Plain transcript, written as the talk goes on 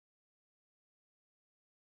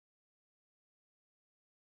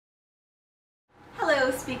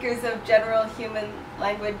Hello, speakers of general human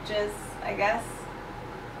languages, I guess.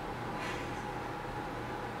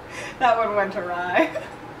 That one went awry.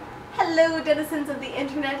 Hello, denizens of the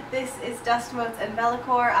internet. This is Dust Motes and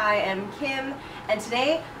Be'lakor. I am Kim, and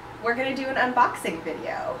today we're going to do an unboxing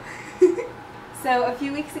video. So a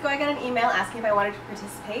few weeks ago I got an email asking if I wanted to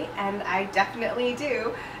participate, and I definitely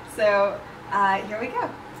do. So here we go.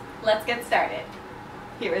 Let's get started.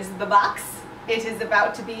 Here is the box. It is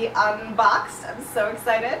about to be unboxed. I'm so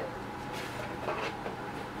excited.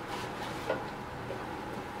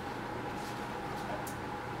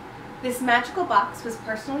 This magical box was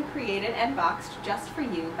personally created and boxed just for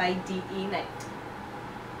you by D.E. Knight.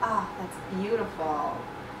 Ah, that's beautiful.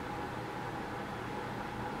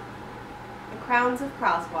 The Crowns of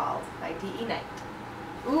Croswald by D.E. Knight.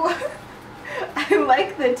 Ooh, I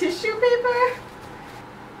like the tissue paper.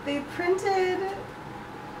 They printed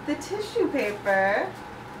the tissue paper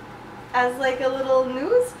as like a little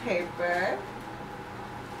newspaper.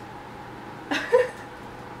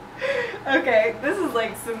 Okay, this is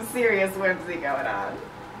like some serious whimsy going on.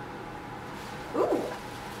 Ooh.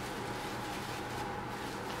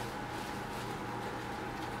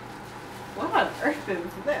 What on earth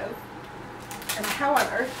is this? And how on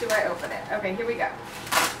earth do I open it? Okay, here we go.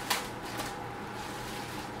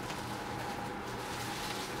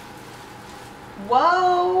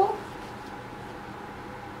 Whoa!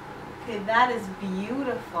 Okay, that is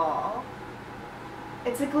beautiful.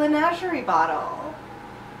 It's a Glenagerie bottle.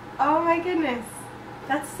 Oh my goodness.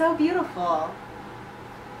 That's so beautiful.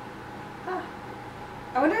 Huh.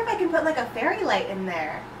 I wonder if I can put like a fairy light in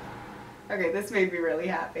there. Okay, this made me really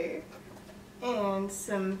happy. And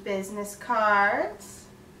some business cards.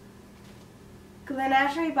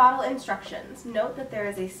 Glenagerie bottle instructions. Note that there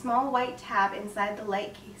is a small white tab inside the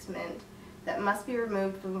light casement that must be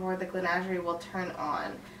removed before the Glenagerie will turn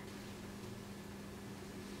on.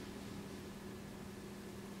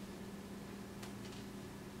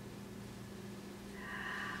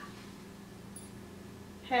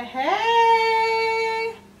 Hey,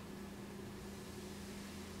 hey!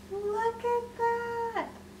 Look at that!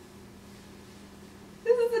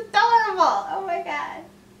 This is adorable! Oh my god!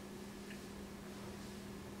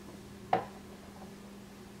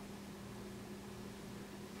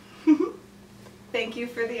 Thank you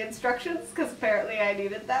for the instructions, because apparently I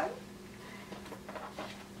needed them.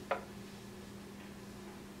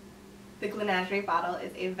 The Glenagerie bottle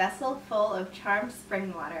is a vessel full of charmed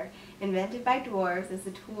spring water, invented by dwarves as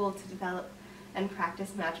a tool to develop and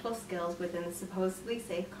practice magical skills within the supposedly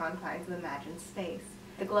safe confines of imagined space.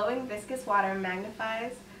 The glowing viscous water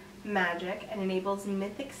magnifies magic and enables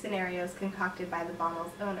mythic scenarios concocted by the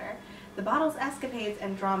bottle's owner. The bottle's escapades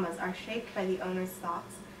and dramas are shaped by the owner's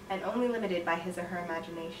thoughts, and only limited by his or her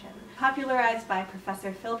imagination. Popularized by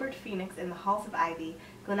Professor Filbert Phoenix in the Halls of Ivy,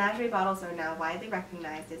 Glenagerie bottles are now widely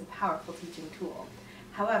recognized as a powerful teaching tool.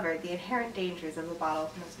 However, the inherent dangers of the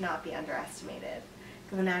bottle must not be underestimated.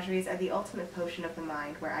 Glenageries are the ultimate potion of the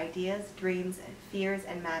mind, where ideas, dreams, fears,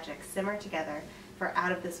 and magic simmer together for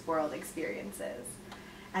out-of-this-world experiences.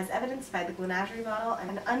 As evidenced by the Glenagerie bottle,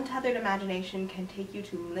 an untethered imagination can take you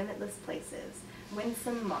to limitless places.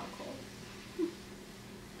 Winsome Monkle.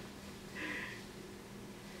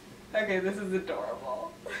 Okay, this is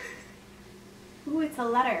adorable. Ooh, it's a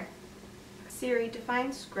letter. Siri,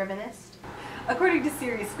 define scrivenist. According to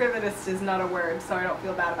Siri, scrivenist is not a word, so I don't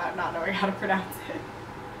feel bad about not knowing how to pronounce it.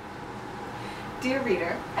 Dear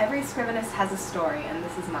reader, every scrivenist has a story, and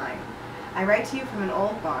this is mine. I write to you from an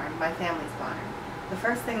old barn, my family's barn. The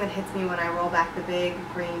first thing that hits me when I roll back the big,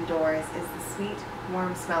 green doors is the sweet,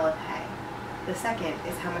 warm smell of hay. The second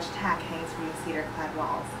is how much tack hangs from the cedar-clad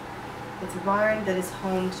walls. It's a barn that is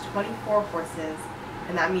home to 24 horses,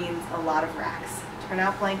 and that means a lot of racks.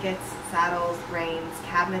 Turnout blankets, saddles, reins,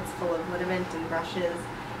 cabinets full of liniment and brushes,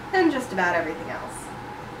 and just about everything else.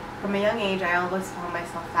 From a young age, I always found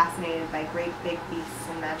myself fascinated by great big beasts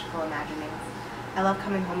and magical imaginings. I love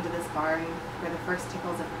coming home to this barn where the first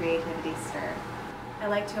tickles of creativity stir. I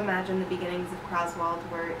like to imagine the beginnings of Croswald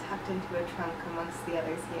were tucked into a trunk amongst the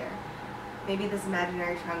others here. Maybe this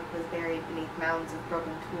imaginary trunk was buried beneath mounds of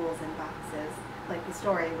broken tools and boxes, like the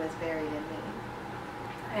story was buried in me.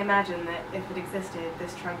 I imagine that if it existed,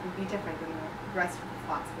 this trunk would be different than the rest of the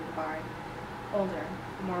plots of the barn. Older,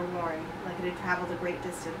 more worn, like it had traveled a great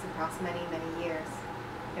distance across many, many years.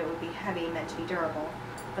 It would be heavy, meant to be durable,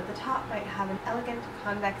 but the top might have an elegant,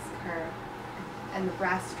 convex curve, and the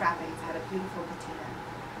brass strappings had a beautiful patina.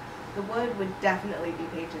 The wood would definitely be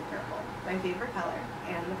painted purple, my favorite color,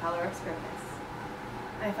 and the color of scriveness.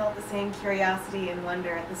 I felt the same curiosity and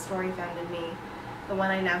wonder at the story found in me, the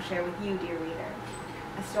one I now share with you, dear reader.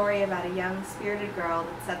 A story about a young, spirited girl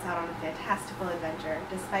that sets out on a fantastical adventure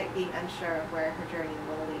despite being unsure of where her journey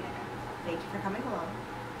will lead. Thank you for coming along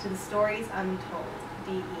to the Stories Untold,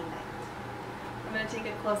 D.E. Night. I'm going to take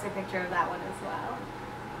a closer picture of that one as well.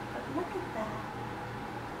 But look at that.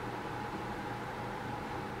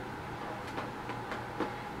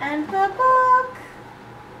 And the book!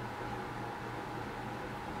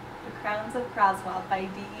 The Crowns of Croswald by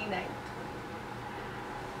D.E. Night.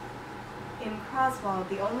 In Croswald,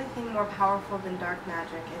 the only thing more powerful than dark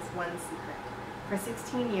magic is one secret. For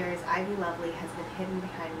 16 years, Ivy Lovely has been hidden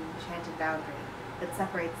behind an enchanted boundary that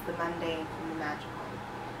separates the mundane from the magical.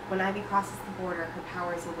 When Ivy crosses the border, her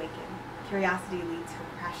powers awaken. Curiosity leads her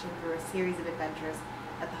crashing through a series of adventures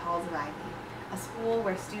at the Halls of Ivy, a school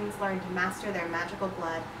where students learn to master their magical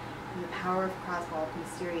blood and the power of Croswald's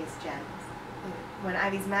mysterious gems. When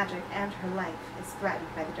Ivy's magic and her life is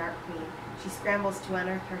threatened by the Dark Queen, she scrambles to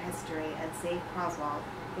unearth her history and save Croswald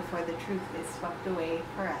before the truth is swept away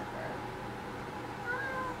forever.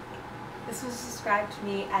 This was described to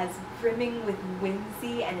me as brimming with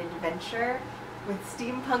whimsy and adventure, with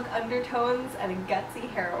steampunk undertones and a gutsy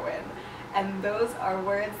heroine. And those are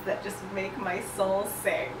words that just make my soul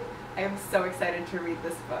sing. I am so excited to read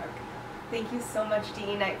this book. Thank you so much,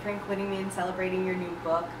 D.E. Night, for including me in celebrating your new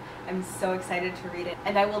book. I'm so excited to read it,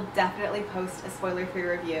 and I will definitely post a spoiler-free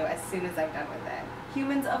review as soon as I'm done with it.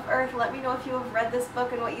 Humans of Earth, let me know if you have read this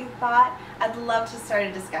book and what you thought. I'd love to start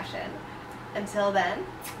a discussion. Until then,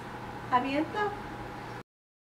 a bientôt!